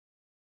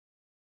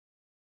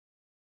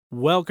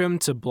Welcome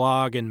to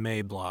Blog and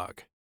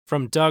Mablog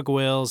from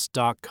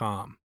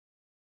DougWills.com.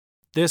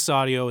 This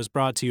audio is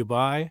brought to you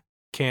by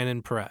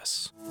Canon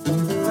Press.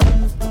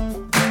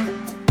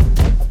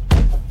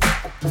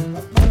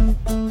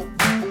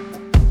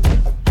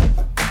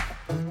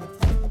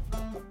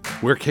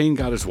 Where Cain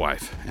got his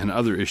wife and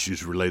other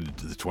issues related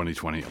to the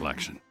 2020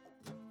 election.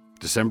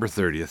 December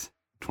 30th,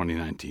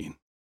 2019.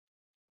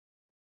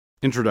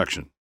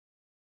 Introduction.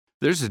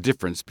 There's a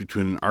difference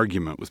between an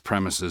argument with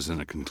premises and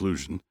a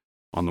conclusion,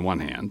 on the one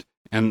hand,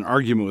 and an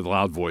argument with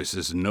loud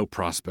voices and no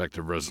prospect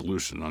of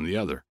resolution on the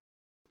other.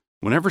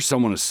 Whenever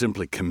someone is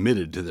simply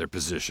committed to their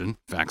position,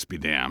 facts be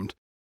damned,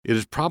 it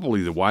is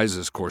probably the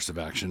wisest course of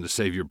action to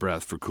save your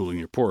breath for cooling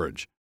your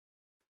porridge.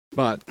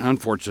 But,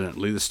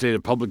 unfortunately, the state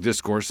of public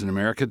discourse in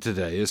America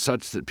today is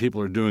such that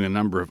people are doing a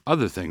number of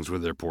other things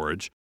with their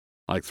porridge,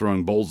 like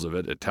throwing bowls of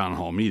it at town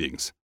hall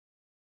meetings.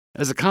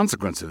 As a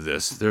consequence of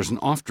this, there's an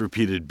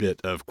oft-repeated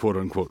bit of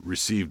quote-unquote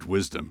received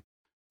wisdom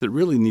that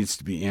really needs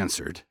to be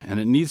answered, and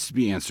it needs to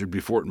be answered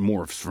before it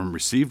morphs from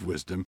received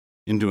wisdom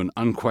into an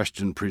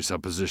unquestioned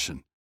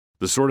presupposition,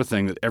 the sort of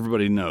thing that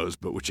everybody knows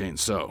but which ain't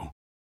so.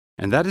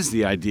 And that is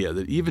the idea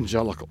that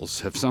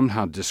evangelicals have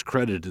somehow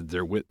discredited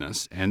their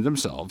witness and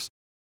themselves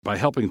by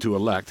helping to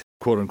elect,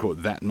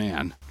 quote-unquote, that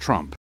man,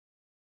 Trump.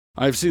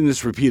 I've seen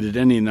this repeated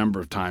any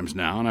number of times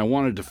now, and I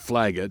wanted to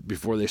flag it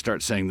before they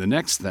start saying the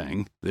next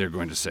thing they're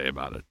going to say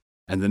about it.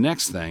 And the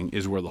next thing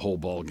is where the whole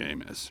ball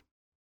game is.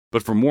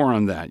 But for more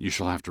on that, you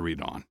shall have to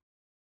read on.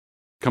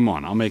 Come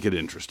on, I'll make it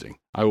interesting.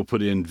 I will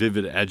put in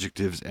vivid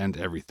adjectives and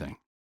everything.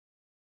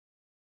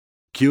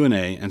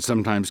 Q&A, and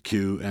sometimes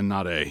Q and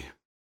not A.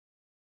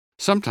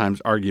 Sometimes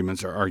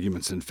arguments are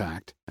arguments in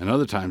fact, and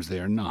other times they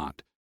are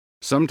not.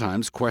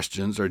 Sometimes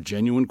questions are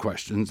genuine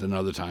questions, and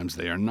other times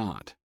they are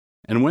not.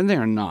 And when they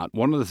are not,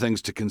 one of the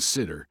things to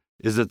consider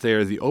is that they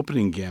are the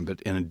opening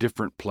gambit in a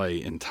different play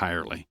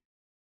entirely.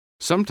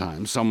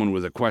 Sometimes someone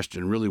with a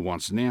question really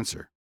wants an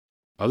answer.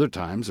 Other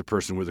times, a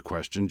person with a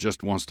question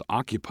just wants to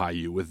occupy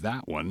you with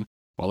that one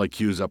while he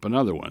queues up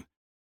another one.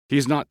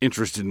 He's not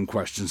interested in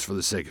questions for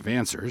the sake of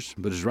answers,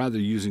 but is rather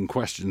using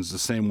questions the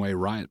same way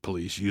riot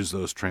police use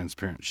those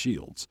transparent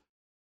shields.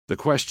 The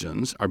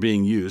questions are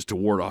being used to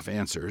ward off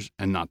answers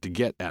and not to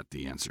get at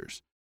the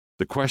answers.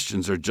 The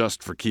questions are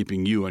just for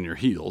keeping you on your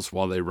heels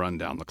while they run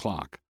down the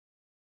clock.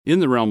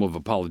 In the realm of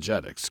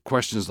apologetics,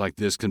 questions like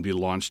this can be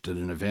launched at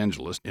an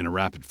evangelist in a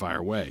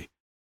rapid-fire way.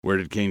 Where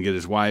did Cain get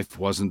his wife?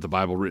 Wasn't the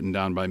Bible written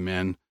down by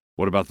men?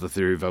 What about the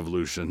theory of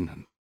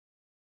evolution?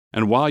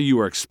 And while you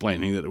are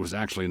explaining that it was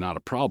actually not a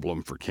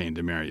problem for Cain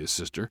to marry his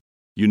sister,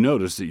 you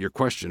notice that your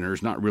questioner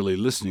is not really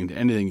listening to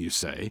anything you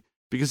say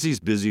because he's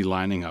busy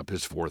lining up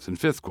his fourth and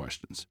fifth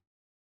questions.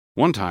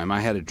 One time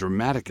I had a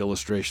dramatic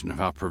illustration of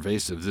how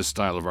pervasive this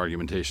style of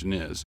argumentation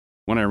is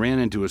when I ran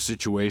into a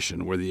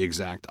situation where the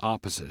exact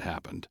opposite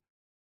happened.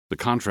 The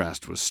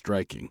contrast was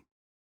striking.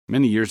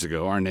 Many years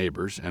ago, our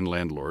neighbors and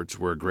landlords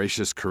were a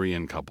gracious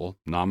Korean couple,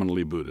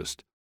 nominally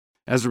Buddhist.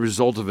 As a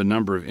result of a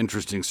number of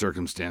interesting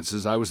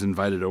circumstances, I was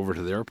invited over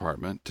to their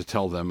apartment to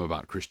tell them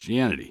about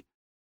Christianity.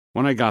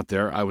 When I got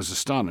there, I was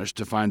astonished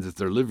to find that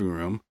their living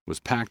room was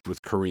packed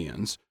with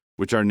Koreans,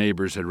 which our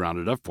neighbors had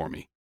rounded up for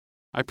me.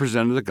 I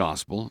presented the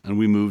gospel, and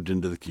we moved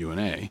into the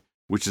Q&A,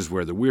 which is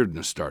where the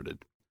weirdness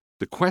started.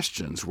 The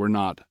questions were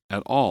not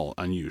at all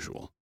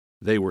unusual.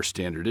 They were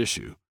standard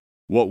issue.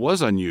 What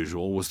was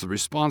unusual was the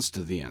response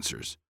to the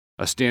answers.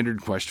 A standard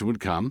question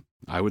would come,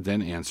 I would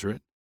then answer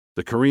it.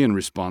 The Korean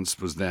response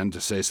was then to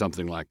say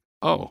something like,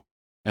 oh,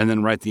 and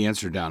then write the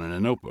answer down in a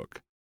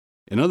notebook.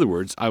 In other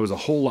words, I was a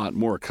whole lot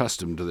more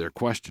accustomed to their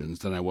questions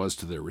than I was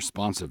to their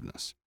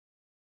responsiveness.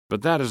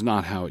 But that is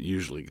not how it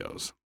usually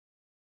goes.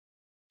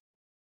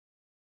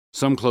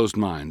 Some closed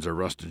minds are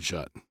rusted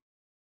shut.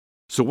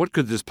 So what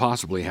could this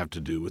possibly have to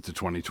do with the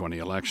 2020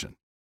 election?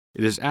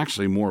 It is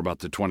actually more about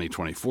the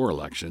 2024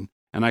 election,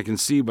 and I can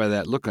see by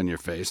that look on your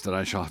face that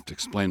I shall have to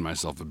explain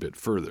myself a bit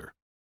further.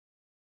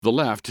 The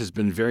left has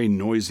been very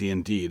noisy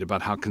indeed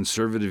about how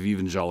conservative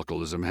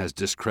evangelicalism has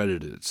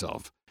discredited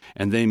itself,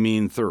 and they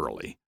mean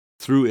thoroughly,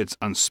 through its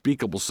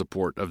unspeakable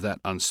support of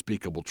that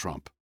unspeakable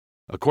Trump.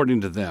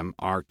 According to them,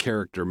 our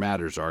character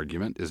matters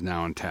argument is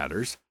now in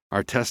tatters,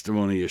 our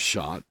testimony is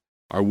shot,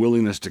 our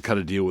willingness to cut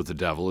a deal with the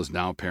devil is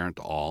now apparent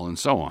to all, and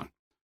so on.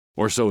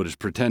 Or so it is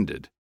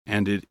pretended,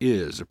 and it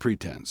is a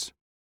pretense.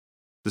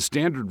 The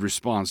standard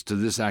response to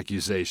this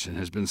accusation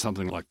has been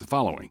something like the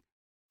following.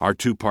 Our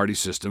two-party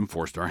system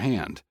forced our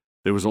hand.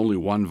 There was only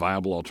one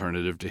viable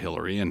alternative to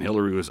Hillary, and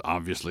Hillary was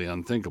obviously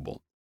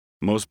unthinkable.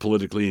 Most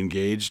politically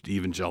engaged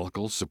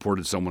evangelicals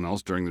supported someone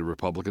else during the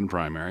Republican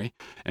primary,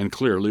 and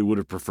clearly would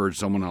have preferred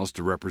someone else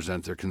to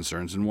represent their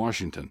concerns in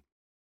Washington.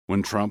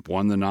 When Trump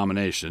won the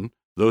nomination,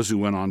 those who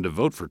went on to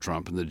vote for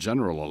Trump in the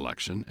general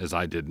election, as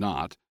I did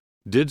not,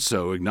 did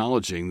so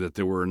acknowledging that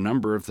there were a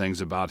number of things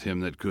about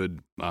him that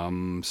could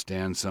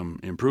stand some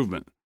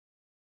improvement.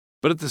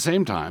 But at the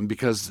same time,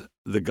 because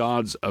the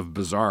gods of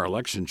bizarre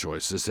election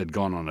choices had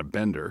gone on a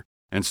bender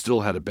and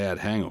still had a bad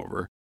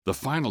hangover, the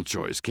final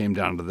choice came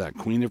down to that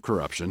queen of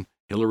corruption,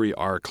 Hillary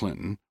R.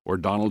 Clinton, or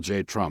Donald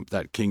J. Trump,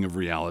 that king of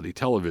reality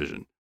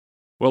television.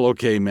 Well,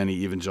 okay, many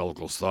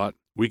evangelicals thought,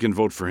 we can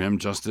vote for him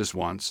just this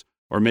once,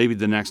 or maybe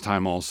the next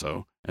time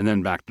also, and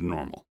then back to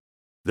normal.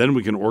 Then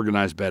we can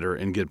organize better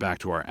and get back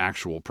to our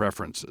actual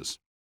preferences.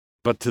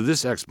 But to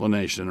this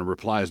explanation, a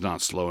reply is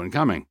not slow in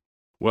coming.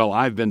 Well,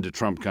 I've been to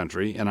Trump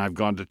country, and I've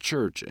gone to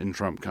church in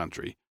Trump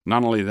country.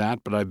 Not only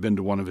that, but I've been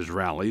to one of his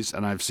rallies,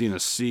 and I've seen a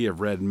sea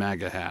of red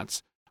MAGA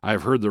hats.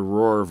 I've heard the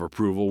roar of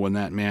approval when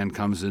that man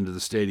comes into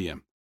the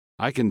stadium.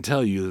 I can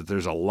tell you that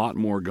there's a lot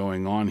more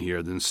going on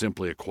here than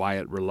simply a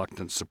quiet,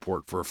 reluctant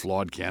support for a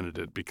flawed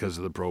candidate because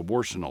of the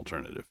pro-abortion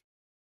alternative.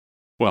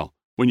 Well,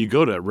 when you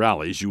go to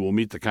rallies, you will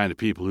meet the kind of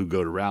people who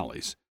go to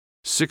rallies.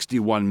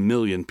 61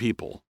 million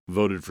people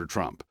voted for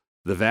Trump,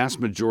 the vast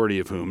majority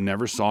of whom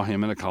never saw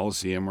him in a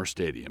coliseum or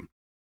stadium.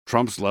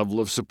 Trump's level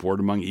of support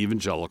among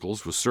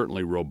evangelicals was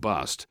certainly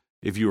robust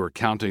if you were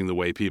counting the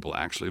way people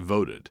actually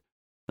voted.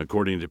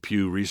 According to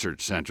Pew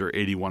Research Center,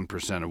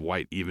 81% of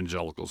white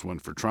evangelicals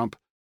went for Trump,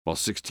 while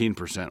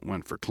 16%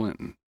 went for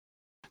Clinton.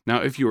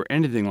 Now, if you were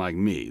anything like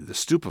me, the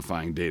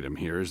stupefying datum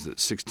here is that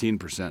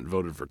 16%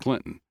 voted for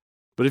Clinton.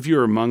 But if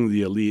you're among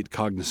the elite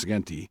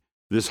cognoscenti,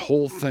 this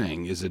whole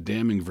thing is a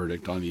damning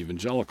verdict on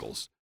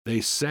evangelicals.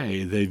 They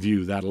say they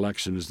view that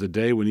election as the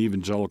day when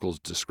evangelicals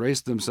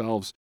disgraced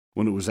themselves,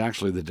 when it was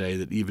actually the day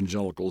that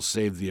evangelicals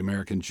saved the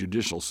American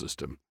judicial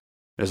system.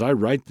 As I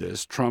write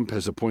this, Trump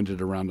has appointed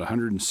around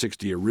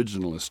 160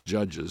 originalist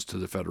judges to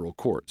the federal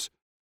courts.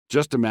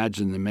 Just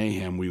imagine the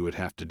mayhem we would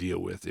have to deal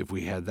with if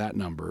we had that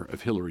number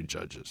of Hillary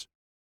judges.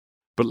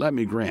 But let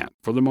me grant,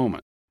 for the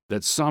moment,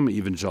 that some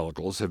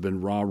evangelicals have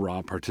been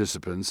rah-rah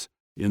participants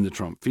in the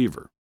Trump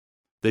fever.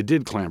 They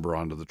did clamber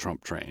onto the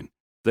Trump train.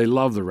 They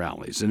love the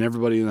rallies, and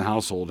everybody in the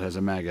household has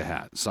a MAGA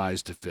hat,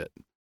 sized to fit.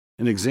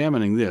 In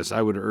examining this,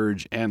 I would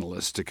urge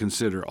analysts to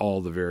consider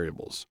all the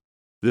variables.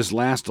 This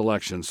last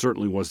election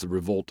certainly was the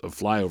revolt of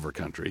flyover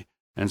country,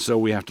 and so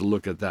we have to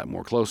look at that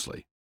more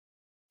closely.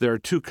 There are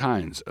two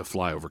kinds of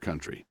flyover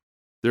country.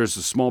 There's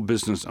a small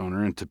business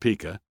owner in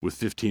Topeka with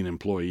 15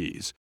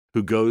 employees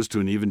who goes to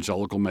an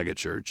evangelical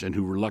megachurch and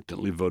who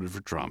reluctantly voted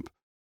for Trump.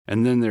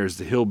 And then there's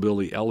the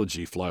hillbilly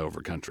elegy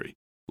flyover country,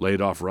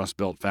 laid off Rust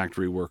Belt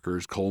factory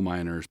workers, coal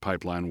miners,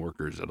 pipeline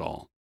workers, et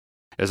al.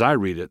 As I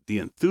read it, the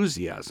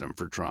enthusiasm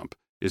for Trump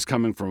is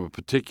coming from a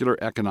particular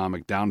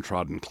economic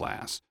downtrodden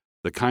class,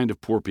 the kind of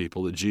poor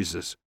people that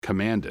Jesus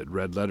commanded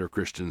red-letter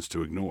Christians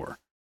to ignore.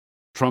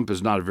 Trump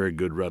is not a very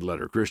good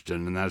red-letter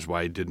Christian, and that is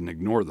why he didn't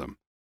ignore them.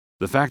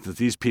 The fact that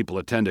these people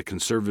attend a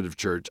conservative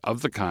church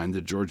of the kind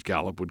that George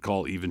Gallup would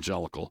call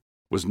evangelical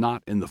was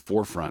not in the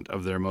forefront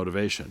of their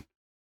motivation.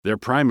 Their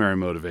primary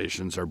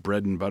motivations are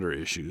bread-and-butter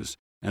issues,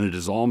 and it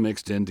is all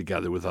mixed in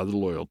together with other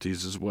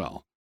loyalties as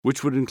well,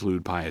 which would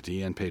include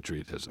piety and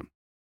patriotism.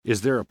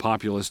 Is there a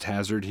populist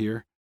hazard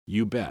here?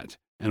 You bet,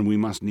 and we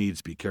must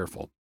needs be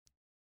careful.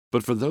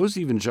 But for those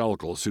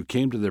evangelicals who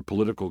came to their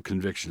political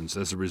convictions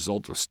as a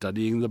result of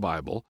studying the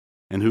Bible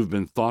and who've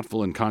been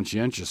thoughtful and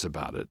conscientious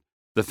about it,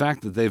 the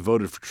fact that they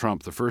voted for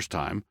Trump the first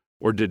time,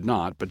 or did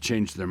not but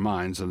changed their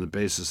minds on the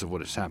basis of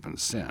what has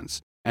happened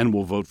since, and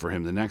will vote for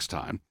him the next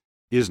time,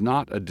 is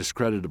not a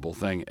discreditable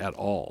thing at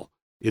all.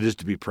 It is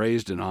to be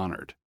praised and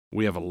honored.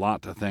 We have a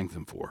lot to thank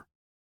them for.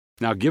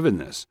 Now, given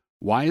this,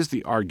 why is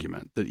the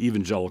argument that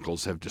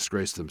evangelicals have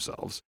disgraced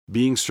themselves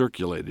being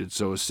circulated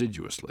so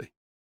assiduously?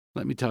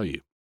 Let me tell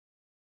you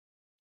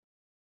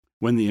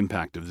when the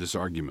impact of this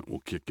argument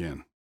will kick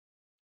in.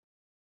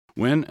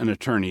 When an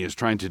attorney is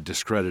trying to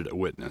discredit a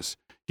witness,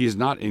 he is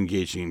not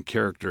engaging in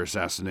character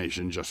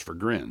assassination just for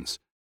grins.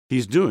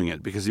 He's doing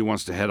it because he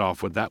wants to head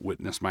off what that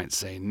witness might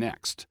say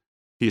next.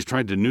 He is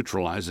trying to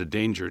neutralize a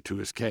danger to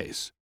his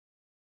case.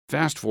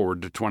 Fast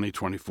forward to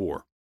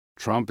 2024.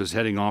 Trump is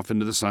heading off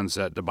into the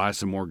sunset to buy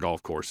some more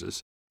golf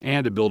courses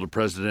and to build a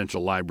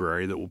presidential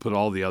library that will put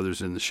all the others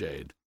in the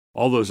shade.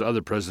 All those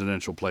other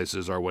presidential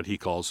places are what he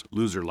calls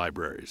loser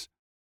libraries.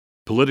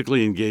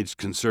 Politically engaged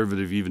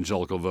conservative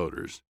evangelical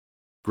voters,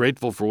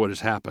 grateful for what has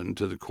happened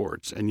to the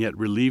courts and yet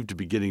relieved to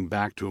be getting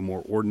back to a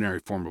more ordinary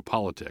form of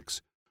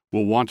politics,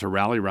 will want to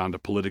rally around a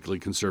politically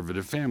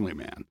conservative family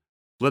man.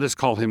 Let us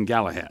call him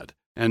Galahad,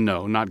 and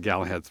no, not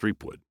Galahad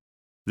Threepwood.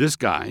 This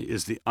guy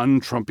is the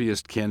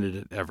un-Trumpiest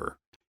candidate ever.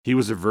 He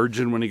was a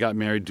virgin when he got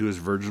married to his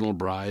virginal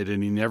bride,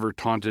 and he never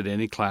taunted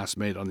any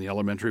classmate on the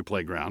elementary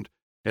playground,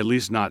 at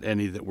least not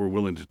any that were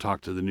willing to talk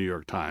to the New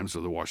York Times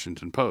or the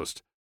Washington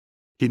Post.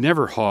 He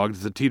never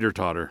hogged the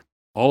teeter-totter.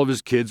 All of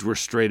his kids were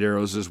straight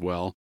arrows as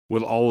well,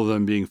 with all of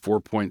them being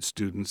 4-point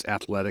students,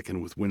 athletic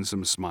and with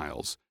winsome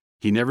smiles.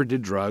 He never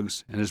did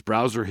drugs, and his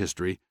browser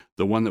history,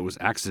 the one that was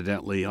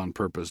accidentally on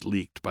purpose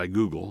leaked by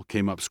Google,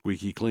 came up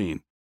squeaky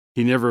clean.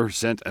 He never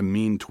sent a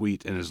mean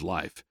tweet in his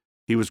life.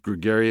 He was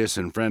gregarious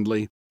and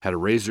friendly, had a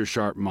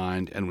razor-sharp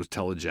mind, and was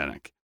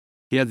telegenic.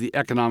 He had the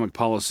economic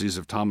policies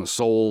of Thomas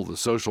Sowell, the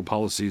social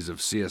policies of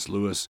C.S.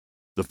 Lewis,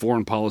 the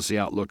foreign policy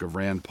outlook of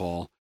Rand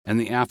Paul, and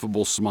the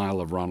affable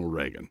smile of Ronald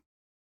Reagan.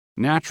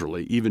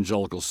 Naturally,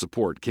 evangelical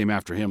support came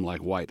after him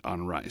like white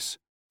on rice.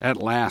 At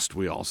last,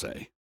 we all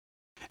say.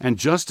 And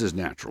just as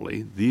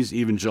naturally, these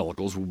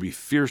evangelicals will be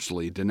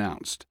fiercely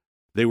denounced.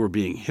 They were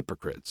being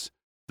hypocrites.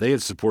 They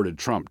had supported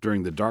Trump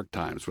during the dark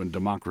times when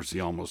democracy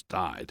almost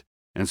died,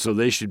 and so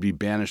they should be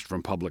banished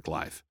from public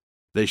life.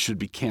 They should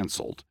be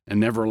canceled and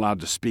never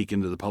allowed to speak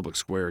into the public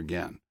square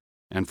again.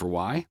 And for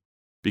why?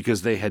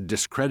 Because they had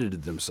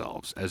discredited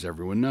themselves, as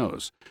everyone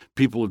knows.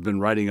 People have been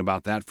writing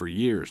about that for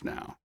years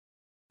now.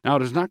 Now,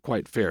 it is not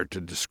quite fair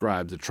to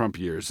describe the Trump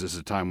years as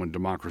a time when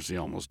democracy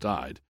almost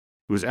died.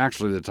 It was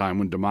actually the time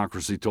when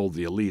democracy told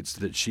the elites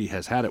that she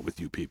has had it with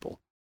you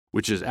people,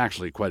 which is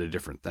actually quite a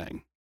different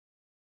thing.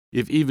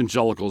 If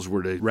evangelicals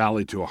were to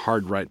rally to a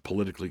hard-right,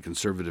 politically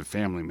conservative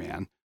family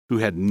man who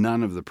had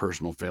none of the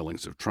personal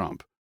failings of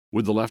Trump,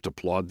 would the left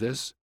applaud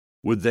this?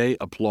 Would they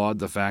applaud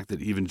the fact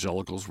that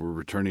evangelicals were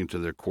returning to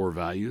their core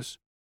values?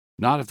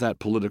 Not if that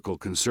political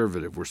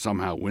conservative were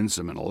somehow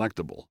winsome and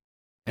electable.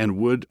 And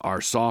would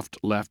our soft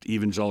left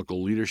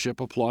evangelical leadership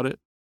applaud it?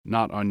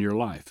 Not on your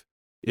life.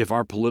 If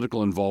our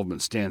political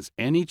involvement stands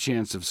any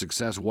chance of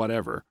success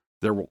whatever,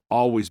 there will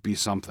always be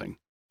something.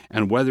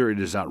 And whether it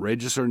is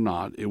outrageous or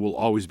not, it will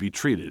always be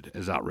treated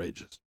as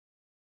outrageous.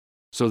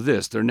 So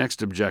their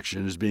next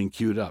objection is being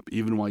queued up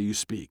even while you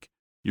speak.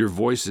 Your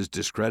voice is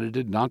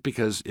discredited not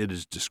because it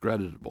is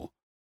discreditable,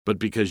 but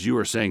because you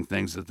are saying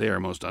things that they are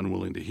most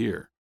unwilling to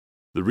hear.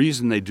 The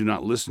reason they do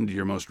not listen to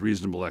your most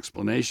reasonable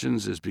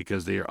explanations is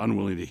because they are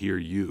unwilling to hear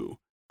you.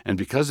 And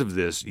because of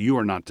this, you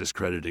are not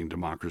discrediting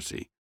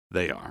democracy.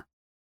 They are.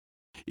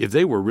 If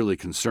they were really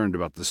concerned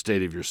about the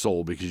state of your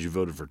soul because you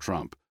voted for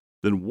Trump,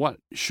 then what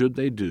should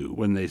they do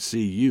when they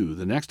see you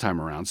the next time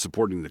around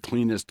supporting the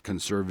cleanest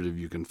conservative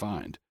you can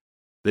find?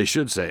 They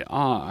should say,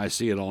 I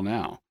see it all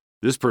now.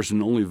 This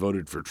person only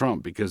voted for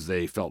Trump because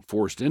they felt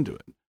forced into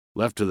it.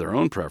 Left to their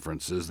own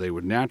preferences, they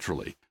would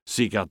naturally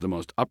seek out the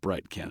most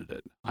upright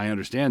candidate. I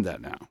understand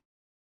that now.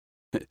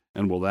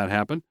 And will that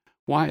happen?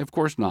 Why, of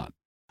course not.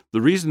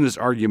 The reason this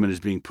argument is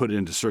being put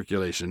into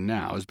circulation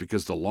now is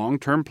because the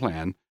long-term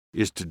plan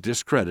is to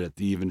discredit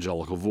the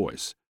evangelical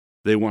voice.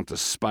 They want to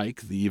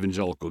spike the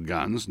evangelical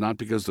guns, not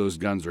because those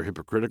guns are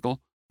hypocritical,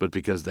 but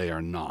because they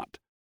are not.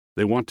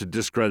 They want to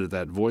discredit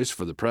that voice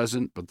for the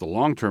present, but the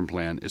long-term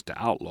plan is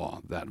to outlaw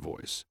that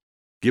voice.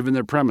 Given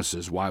their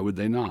premises, why would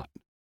they not?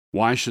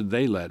 Why should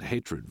they let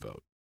hatred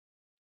vote?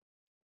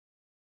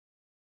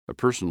 A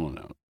personal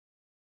note.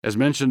 As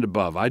mentioned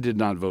above, I did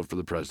not vote for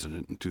the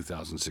president in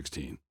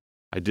 2016.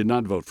 I did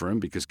not vote for him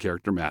because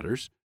character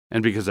matters,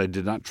 and because I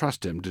did not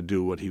trust him to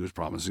do what he was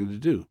promising to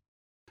do.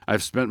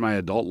 I've spent my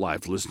adult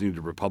life listening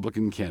to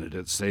Republican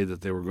candidates say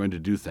that they were going to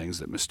do things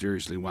that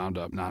mysteriously wound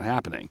up not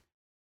happening,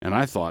 and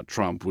I thought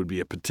Trump would be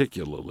a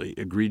particularly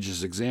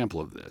egregious example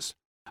of this.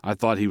 I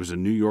thought he was a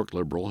New York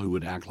liberal who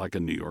would act like a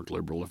New York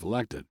liberal if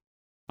elected.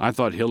 I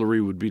thought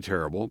Hillary would be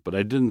terrible, but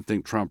I didn't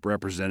think Trump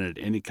represented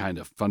any kind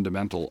of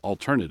fundamental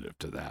alternative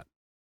to that.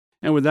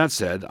 And with that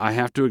said, I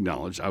have to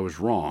acknowledge I was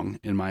wrong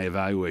in my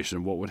evaluation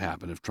of what would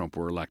happen if Trump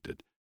were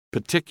elected,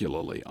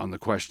 particularly on the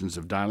questions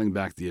of dialing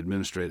back the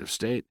administrative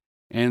state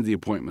and the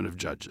appointment of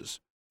judges.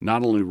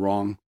 Not only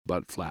wrong,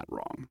 but flat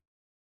wrong.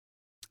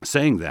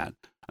 Saying that,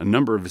 a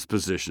number of his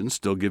positions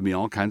still give me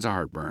all kinds of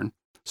heartburn,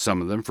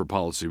 some of them for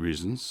policy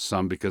reasons,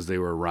 some because they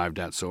were arrived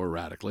at so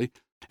erratically,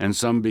 and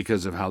some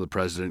because of how the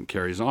president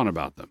carries on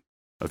about them.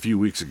 A few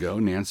weeks ago,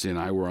 Nancy and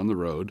I were on the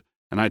road,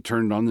 and I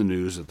turned on the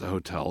news at the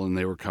hotel, and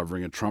they were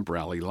covering a Trump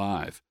rally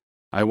live.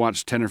 I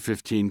watched 10 or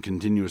 15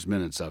 continuous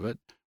minutes of it,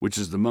 which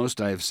is the most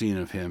I have seen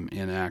of him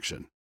in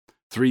action.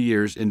 3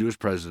 years into his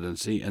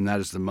presidency, and that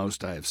is the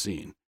most I have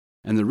seen.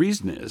 And the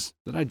reason is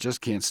that I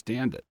just can't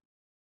stand it.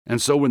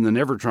 And so when the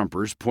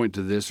never-Trumpers point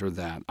to this or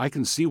that, I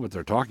can see what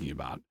they're talking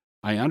about.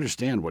 I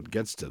understand what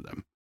gets to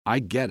them. I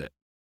get it.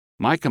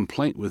 My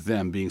complaint with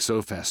them being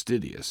so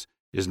fastidious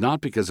is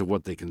not because of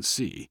what they can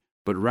see,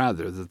 but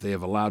rather that they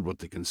have allowed what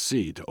they can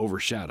see to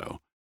overshadow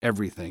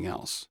everything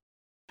else.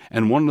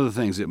 And one of the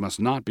things it must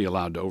not be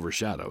allowed to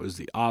overshadow is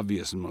the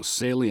obvious and most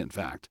salient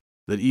fact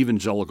that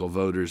evangelical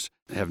voters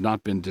have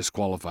not been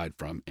disqualified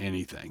from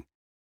anything.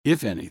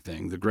 If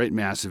anything, the great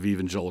mass of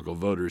evangelical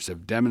voters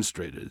have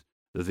demonstrated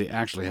that they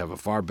actually have a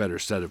far better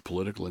set of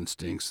political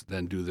instincts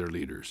than do their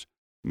leaders,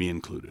 me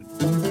included.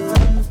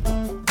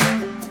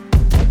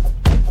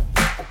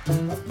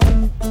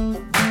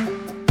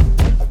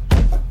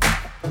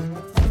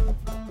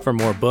 For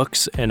more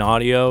books and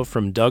audio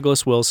from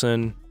Douglas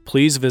Wilson,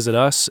 please visit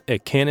us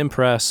at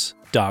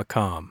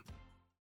canonpress.com.